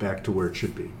back to where it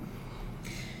should be.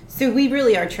 So we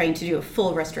really are trying to do a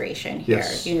full restoration here.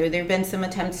 Yes. There have been some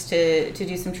attempts to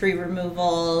do some tree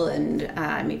removal and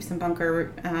maybe some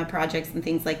bunker projects and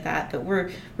things like that, but we're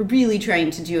really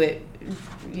trying to do it,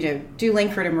 do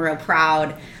Langford and Moreau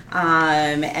proud,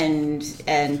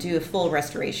 and do a full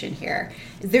restoration here.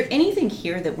 Is there anything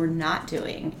here that we're not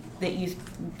doing that you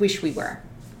wish we were?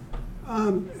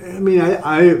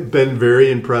 I've been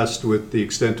very impressed with the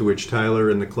extent to which Tyler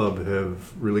and the club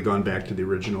have really gone back to the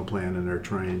original plan and are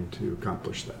trying to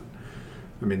accomplish that.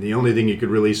 The only thing you could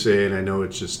really say, and I know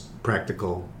it's just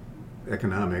practical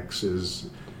economics, is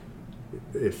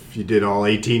if you did all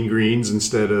 18 greens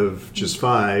instead of just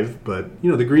 5. But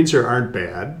the greens here aren't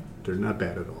bad. They're not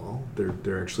bad at all.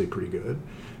 They're actually pretty good.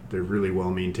 They're really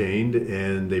well maintained,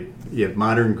 and you have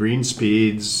modern green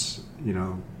speeds.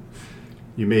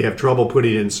 You may have trouble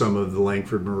putting in some of the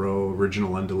Langford Moreau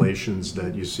original undulations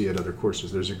that you see at other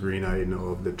courses. There's a green I know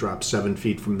of that drops 7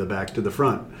 feet from the back to the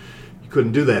front. You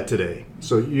couldn't do that today.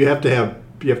 So you have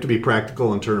to be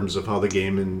practical in terms of how the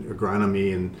game and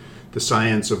agronomy and the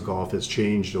science of golf has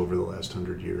changed over the last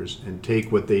 100 years, and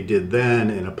take what they did then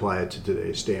and apply it to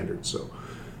today's standards. So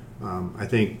I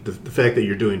think the fact that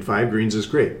you're doing 5 greens is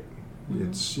great.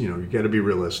 It's you got to be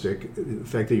realistic. The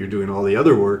fact that you're doing all the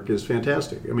other work is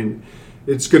fantastic. I mean,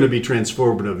 it's going to be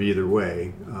transformative either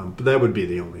way, but that would be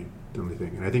the only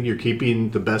thing. And I think you're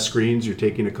keeping the best greens. You're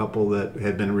taking a couple that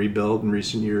had been rebuilt in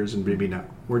recent years and maybe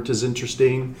weren't as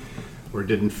interesting or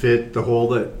didn't fit the hole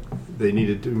that they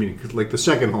needed to. I mean, like the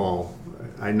second hole,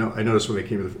 I noticed when they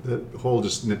came to the hole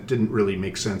just didn't really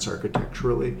make sense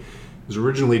architecturally. It was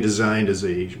originally designed as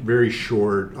a very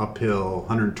short uphill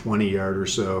 120-yard or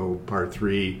so par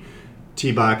 3.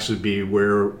 Tee box would be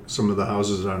where some of the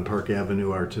houses on Park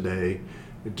Avenue are today.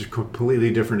 It's a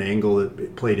completely different angle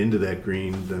that played into that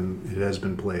green than it has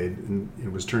been played, and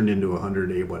it was turned into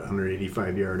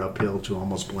 185-yard uphill to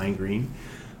almost blank green.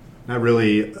 Not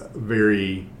really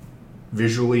very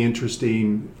visually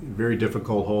interesting, very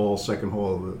difficult hole, second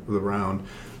hole of the round.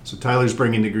 So Tyler's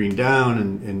bringing the green down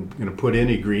and going to put in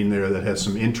a green there that has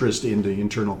some interest in the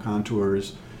internal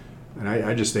contours. And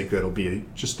I just think that'll be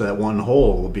just that one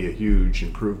hole will be a huge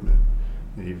improvement.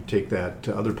 And you take that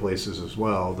to other places as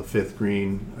well. The 5th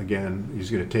green, again,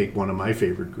 he's going to take one of my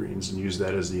favorite greens and use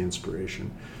that as the inspiration.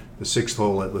 The 6th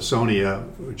hole at Lasonia,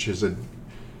 which is a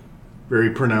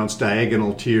very pronounced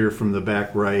diagonal tier from the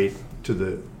back right to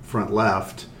the front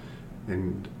left,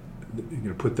 and you're going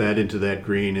to put that into that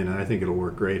green, and I think it'll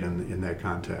work great in that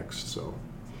context. So.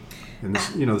 And this,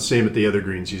 the same at the other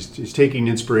greens. He's taking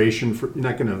inspiration. You're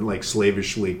not going to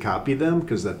slavishly copy them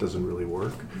because that doesn't really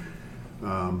work.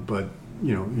 But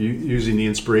using the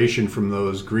inspiration from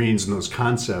those greens and those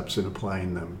concepts and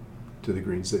applying them to the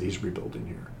greens that he's rebuilding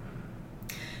here.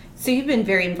 So you've been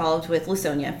very involved with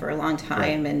Lasonia for a long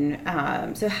time, right.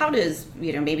 And so how does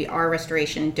maybe our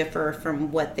restoration differ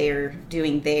from what they're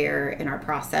doing there in our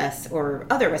process, or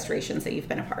other restorations that you've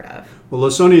been a part of? Well,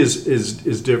 Lasonia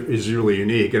is really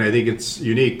unique, and I think it's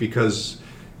unique because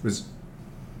it was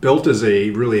built as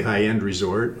a really high-end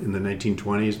resort in the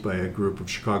 1920s by a group of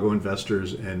Chicago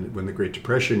investors, and when the Great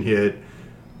Depression hit,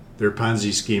 their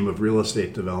Ponzi scheme of real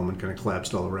estate development kind of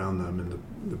collapsed all around them, and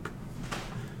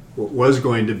what was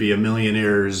going to be a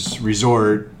millionaire's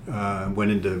resort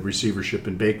went into receivership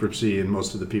and bankruptcy, and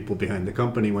most of the people behind the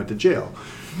company went to jail.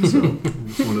 So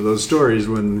it's one of those stories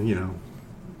when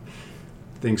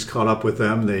things caught up with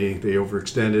them. They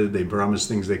overextended. They promised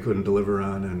things they couldn't deliver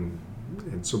on, and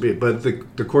so be it. But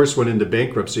the course went into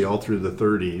bankruptcy all through the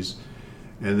 30s,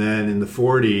 and then in the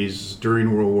 40s,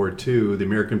 during World War II, the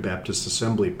American Baptist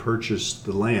Assembly purchased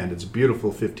the land. It's a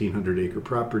beautiful 1,500-acre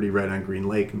property right on Green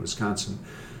Lake in Wisconsin.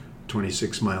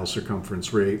 26-mile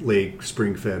circumference lake,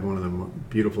 spring-fed, one of the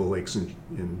beautiful lakes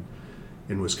in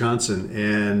Wisconsin,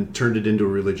 and turned it into a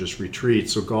religious retreat.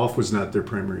 So golf was not their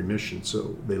primary mission.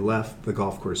 So they left the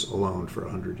golf course alone for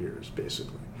 100 years,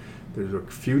 basically. There's a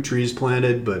few trees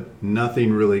planted, but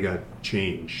nothing really got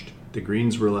changed. The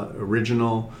greens were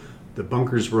original. The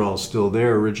bunkers were all still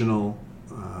there, original.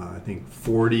 I think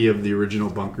 40 of the original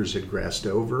bunkers had grassed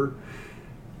over.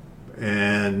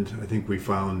 And I think we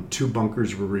found 2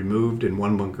 bunkers were removed and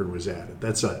 1 bunker was added.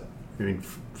 That's it. I mean,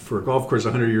 for a golf course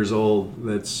 100 years old,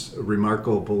 that's a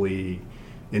remarkably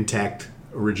intact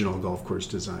original golf course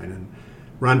design. And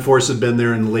Ron Force had been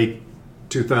there in the late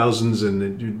 2000s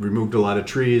and removed a lot of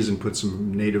trees and put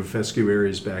some native fescue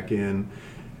areas back in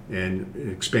and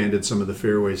expanded some of the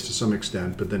fairways to some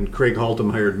extent. But then Craig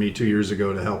Haltom hired me 2 years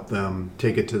ago to help them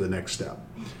take it to the next step.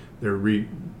 They're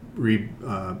redoing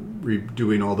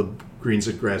all the greens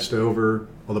that grassed over,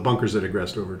 all the bunkers that had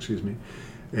grassed over,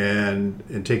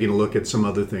 and taking a look at some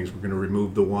other things. We're going to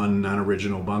remove the 1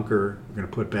 non-original bunker. We're going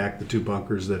to put back the 2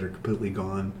 bunkers that are completely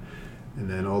gone, and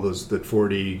then all those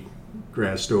 40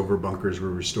 grassed over bunkers, we're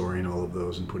restoring all of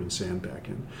those and putting sand back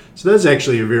in. So that's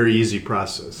actually a very easy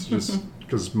process, just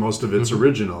because most of it's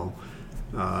original.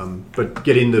 But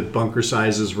getting the bunker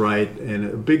sizes right, and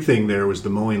a big thing there was the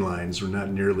mowing lines were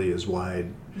not nearly as wide.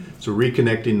 So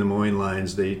reconnecting the mowing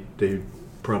lines, they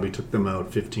probably took them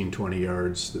out 15, 20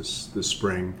 yards this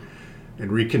spring,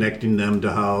 and reconnecting them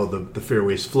to how the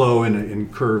fairways flow in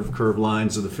curved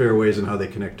lines of the fairways and how they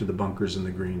connect to the bunkers and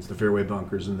the greens, the fairway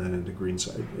bunkers, and then into green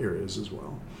side areas as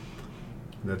well.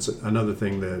 That's another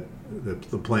thing that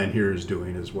the plan here is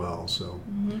doing as well. So,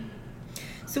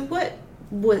 So what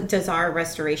does our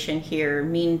restoration here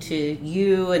mean to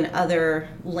you and other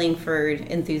Langford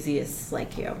enthusiasts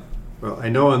like you? well, I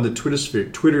know on the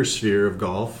Twitter sphere of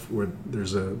golf, where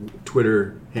there's a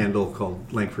Twitter handle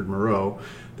called Langford Moreau,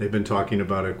 they've been talking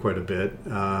about it quite a bit.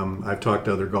 I've talked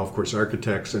to other golf course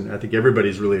architects, and I think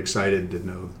everybody's really excited to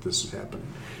know that this is happening.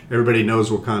 Everybody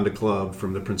knows Wakanda Club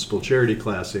from the Principal Charity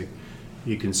Classic.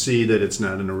 You can see that it's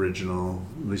not an original,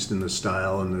 at least in the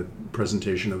style and the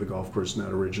presentation of the golf course,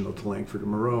 not original to Langford and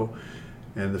Moreau.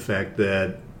 And the fact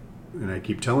that, and I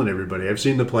keep telling everybody, I've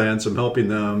seen the plans, I'm helping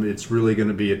them, it's really going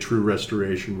to be a true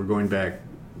restoration. We're going back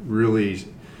really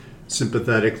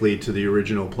sympathetically to the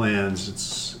original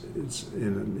plans.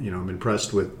 I'm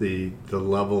impressed with the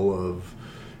level of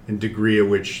and degree at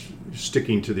which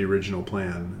sticking to the original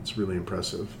plan. It's really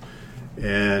impressive.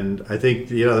 And I think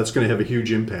that's going to have a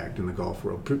huge impact in the golf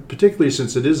world, particularly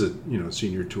since it is a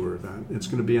senior tour event. It's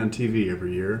going to be on TV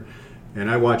every year, and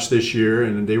I watched this year,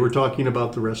 and they were talking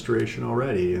about the restoration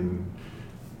already, and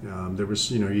there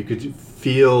was you could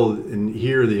feel and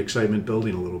hear the excitement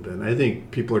building a little bit. And I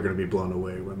think people are going to be blown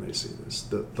away when they see this.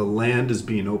 The land is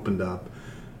being opened up.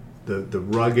 The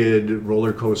rugged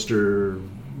roller coaster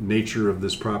nature of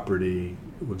this property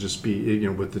will just be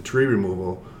with the tree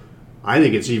removal. I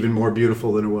think it's even more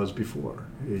beautiful than it was before.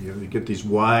 You get these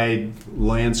wide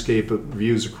landscape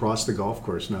views across the golf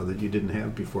course now that you didn't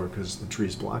have before because the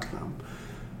trees block them.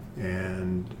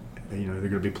 And there are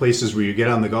going to be places where you get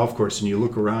on the golf course and you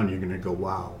look around, you're going to go,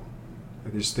 wow. I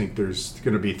just think there's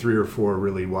going to be 3 or 4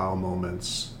 really wow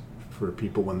moments for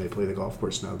people when they play the golf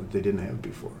course now that they didn't have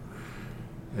before.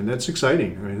 And that's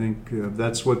exciting. I think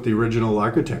that's what the original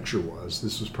architecture was.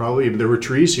 There were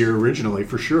trees here originally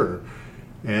for sure.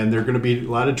 And there are going to be a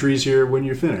lot of trees here when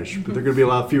you finish, but there are going to be a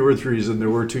lot fewer trees than there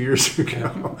were 2 years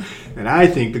ago. And I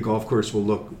think the golf course will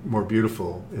look more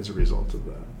beautiful as a result of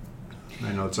that.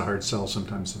 I know it's a hard sell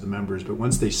sometimes to the members, but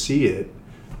once they see it,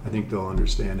 I think they'll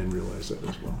understand and realize that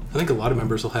as well. I think a lot of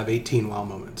members will have 18 wow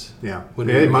moments. Yeah,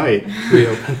 they might.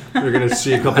 Reopen. They're going to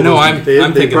see a couple. I know. I'm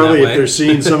thinking probably, that way. if they're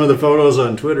seeing some of the photos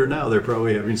on Twitter now, they're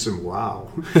probably having some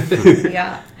wow.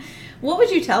 Yeah. What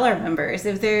would you tell our members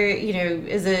if they're,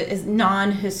 as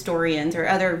non-historians or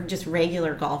other just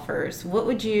regular golfers, what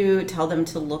would you tell them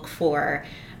to look for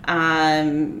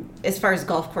as far as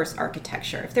golf course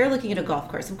architecture? If they're looking at a golf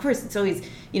course, of course, it's always,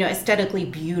 aesthetically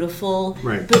beautiful.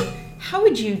 Right. But how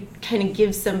would you kind of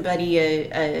give somebody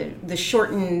the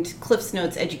shortened Cliff's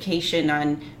Notes education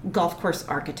on golf course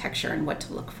architecture and what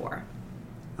to look for?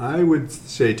 I would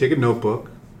say take a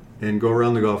notebook and go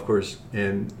around the golf course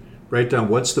and write down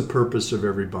what's the purpose of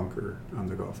every bunker on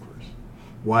the golf course.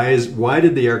 Why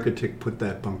did the architect put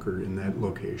that bunker in that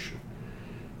location?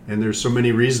 And there's so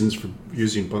many reasons for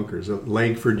using bunkers.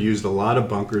 Langford used a lot of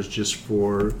bunkers just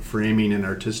for framing and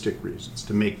artistic reasons,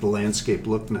 to make the landscape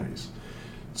look nice.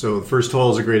 So the first hole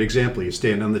is a great example. You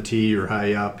stand on the tee, you're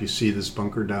high up, you see this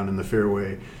bunker down in the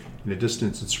fairway. In the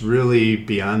distance, it's really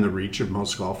beyond the reach of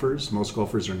most golfers. Most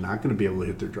golfers are not going to be able to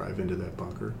hit their drive into that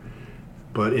bunker.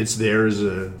 But it's there as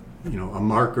a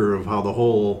marker of how the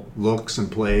hole looks and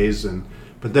plays.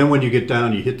 But then when you get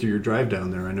down, you hit your drive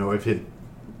down there. I know I've hit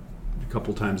a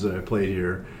couple times that I played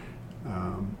here.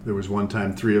 There was one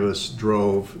time 3 of us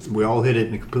drove. We all hit it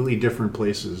in completely different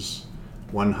places.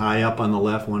 One high up on the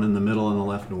left, one in the middle on the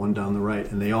left, and one down the right.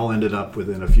 And they all ended up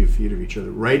within a few feet of each other,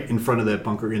 right in front of that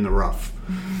bunker in the rough.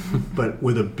 But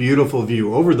with a beautiful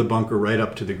view over the bunker right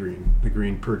up to the green. The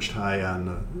green perched high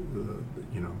on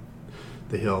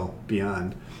the hill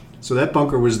beyond. So that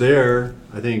bunker was there,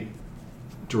 I think,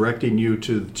 directing you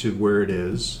to where it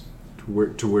is,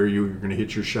 to where you're going to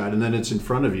hit your shot, and then it's in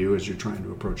front of you as you're trying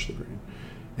to approach the green.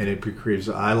 And it creates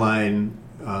an eye line.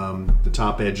 The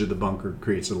top edge of the bunker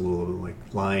creates a little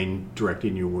line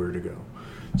directing you where to go.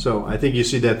 So I think you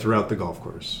see that throughout the golf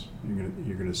course.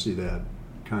 You're going to see that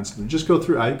constantly. Just go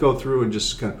through. I'd go through and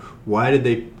just kind of why did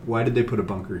they put a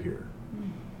bunker here?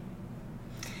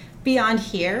 Beyond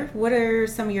here, what are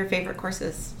some of your favorite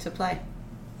courses to play?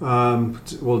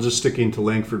 Well, just sticking to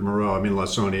Langford Moreau,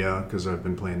 Lawsonia, because I've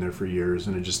been playing there for years,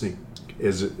 and I just think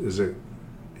is a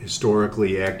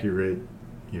historically accurate,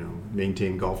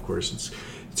 maintained golf course.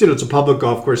 It's a public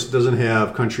golf course. It doesn't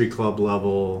have country club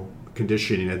level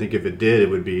conditioning. I think if it did,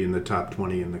 it would be in the top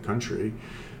 20 in the country.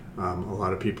 A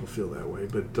lot of people feel that way,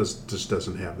 but it just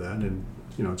doesn't have that. And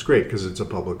it's great because it's a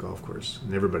public golf course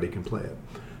and everybody can play it.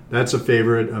 That's a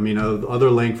favorite.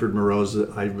 Other Langford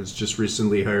Moreaus, I was just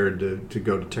recently hired to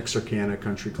go to Texarkana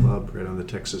Country Club, right on the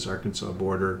Texas-Arkansas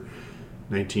border,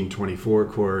 1924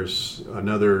 course.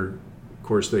 Another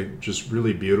course, they just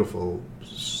really beautiful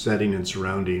setting and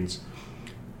surroundings,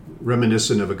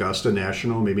 reminiscent of Augusta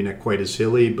National. Maybe not quite as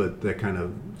hilly, but that kind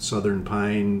of southern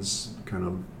pines, kind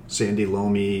of sandy,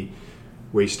 loamy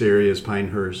waste areas,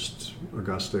 Pinehurst,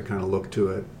 Augusta kind of look to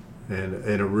it, and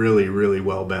a really, really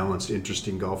well balanced,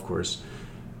 interesting golf course.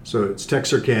 So it's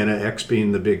Texarkana, X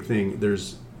being the big thing.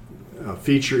 There's a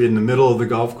feature in the middle of the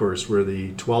golf course where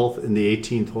the 12th and the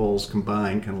 18th holes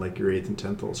combine, kind of like your 8th and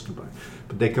 10th holes combine.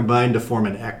 But they combine to form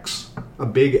an X, a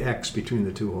big X between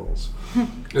the two holes.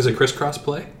 Is it crisscross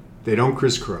play? They don't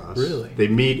crisscross. Really? They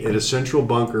meet at a central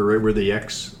bunker right where the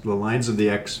lines of the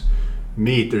X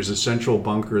meet. There's a central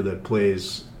bunker that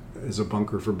plays as a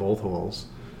bunker for both holes.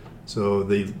 So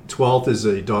the 12th is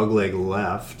a dogleg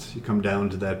left. You come down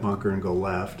to that bunker and go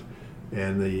left.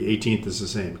 And the 18th is the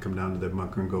same. Come down to the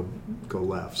bunker and go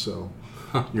left. So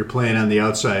you're playing on the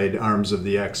outside arms of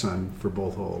the X for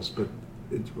both holes. But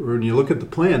when you look at the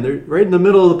plan, right in the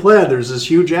middle of the plan, there's this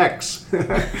huge X.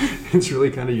 It's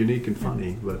really kind of unique and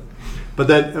funny. But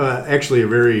that actually a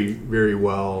very, very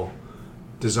well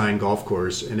designed golf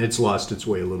course, and it's lost its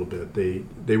way a little bit.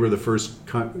 They were the first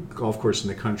golf course in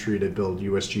the country to build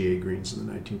USGA greens in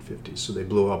the 1950s. So they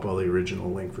blew up all the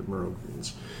original Langford Moreau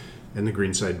greens and the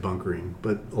greenside bunkering.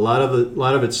 But a lot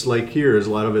of it's like here is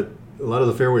a lot of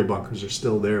the fairway bunkers are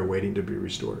still there waiting to be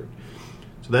restored.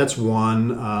 So that's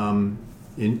one.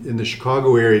 In the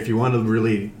Chicago area, if you want to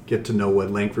really get to know what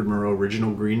Langford Moreau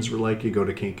original greens were like, you go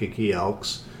to Kankakee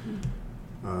Elks.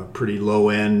 Pretty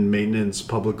low-end maintenance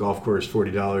public golf course,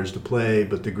 $40 to play,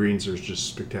 but the greens are just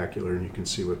spectacular, and you can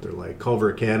see what they're like. Culver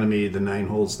Academy, the 9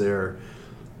 holes there,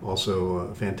 also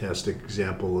a fantastic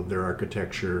example of their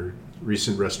architecture.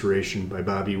 Recent restoration by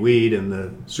Bobby Weed, and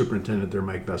the superintendent there,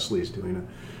 Mike Besley, is doing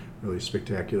a really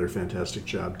spectacular, fantastic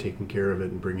job taking care of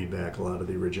it and bringing back a lot of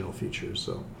the original features.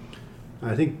 So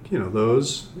I think,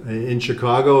 those. In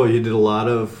Chicago, you did a lot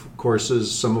of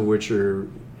courses, some of which are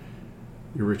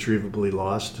irretrievably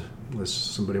lost, unless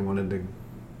somebody wanted to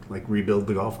rebuild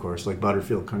the golf course, like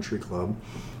Butterfield Country Club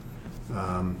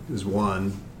is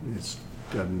one. It's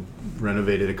gotten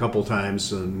renovated a couple times,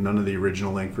 so none of the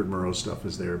original Langford Moreau stuff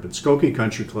is there. But Skokie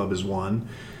Country Club is one,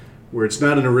 where it's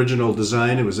not an original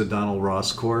design. It was a Donald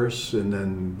Ross course, and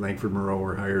then Langford Moreau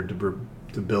were hired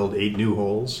to build 8 new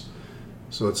holes.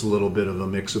 So it's a little bit of a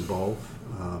mix of both.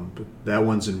 But that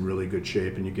one's in really good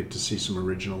shape, and you get to see some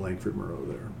original Langford Moreau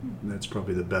there. And that's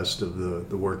probably the best of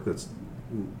the work that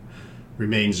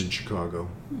remains in Chicago.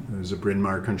 There's a Bryn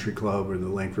Mawr Country Club where the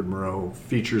Langford Moreau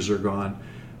features are gone.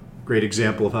 Great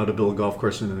example of how to build a golf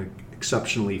course in an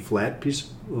exceptionally flat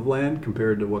piece of land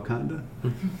compared to Wakanda.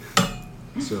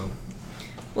 So.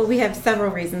 Well, we have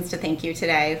several reasons to thank you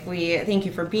today. We thank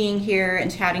you for being here and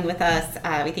chatting with us.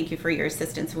 We thank you for your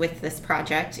assistance with this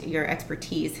project. Your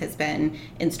expertise has been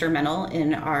instrumental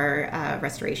in our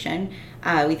restoration.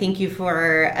 We thank you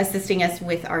for assisting us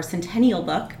with our centennial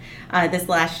book this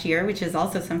last year, which is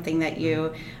also something that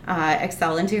you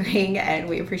excel in doing, and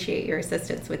we appreciate your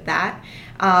assistance with that.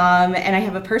 And I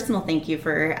have a personal thank you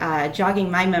for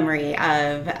jogging my memory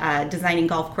of designing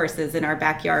golf courses in our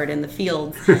backyard in the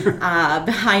fields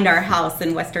behind our house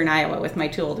in western Iowa with my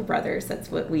 2 older brothers. That's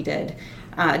what we did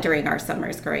during our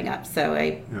summers growing up. So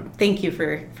I thank you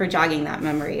for jogging that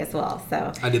memory as well.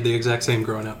 So I did the exact same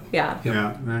growing up. Yeah.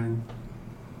 Yeah.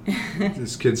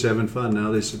 These kids having fun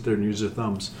now. They sit there and use their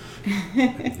thumbs.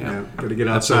 Got to get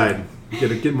outside. Got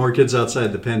to get more kids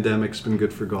outside. The pandemic's been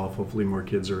good for golf. Hopefully more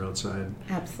kids are outside.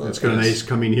 Absolutely. It's kind of nice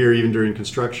coming here, even during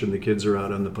construction. The kids are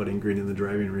out on the putting green and the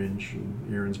driving range,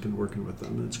 and Aaron's been working with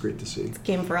them. It's great to see. It's a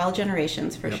game for all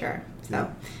generations, for sure.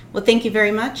 So, well, thank you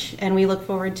very much, and we look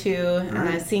forward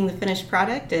to seeing the finished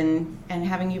product and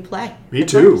having you play. Me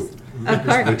too. Of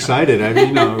course. I'm excited.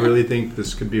 I really think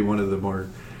this could be one of the more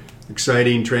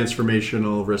exciting,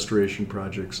 transformational restoration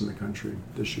projects in the country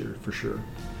this year, for sure.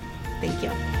 Thank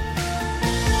you.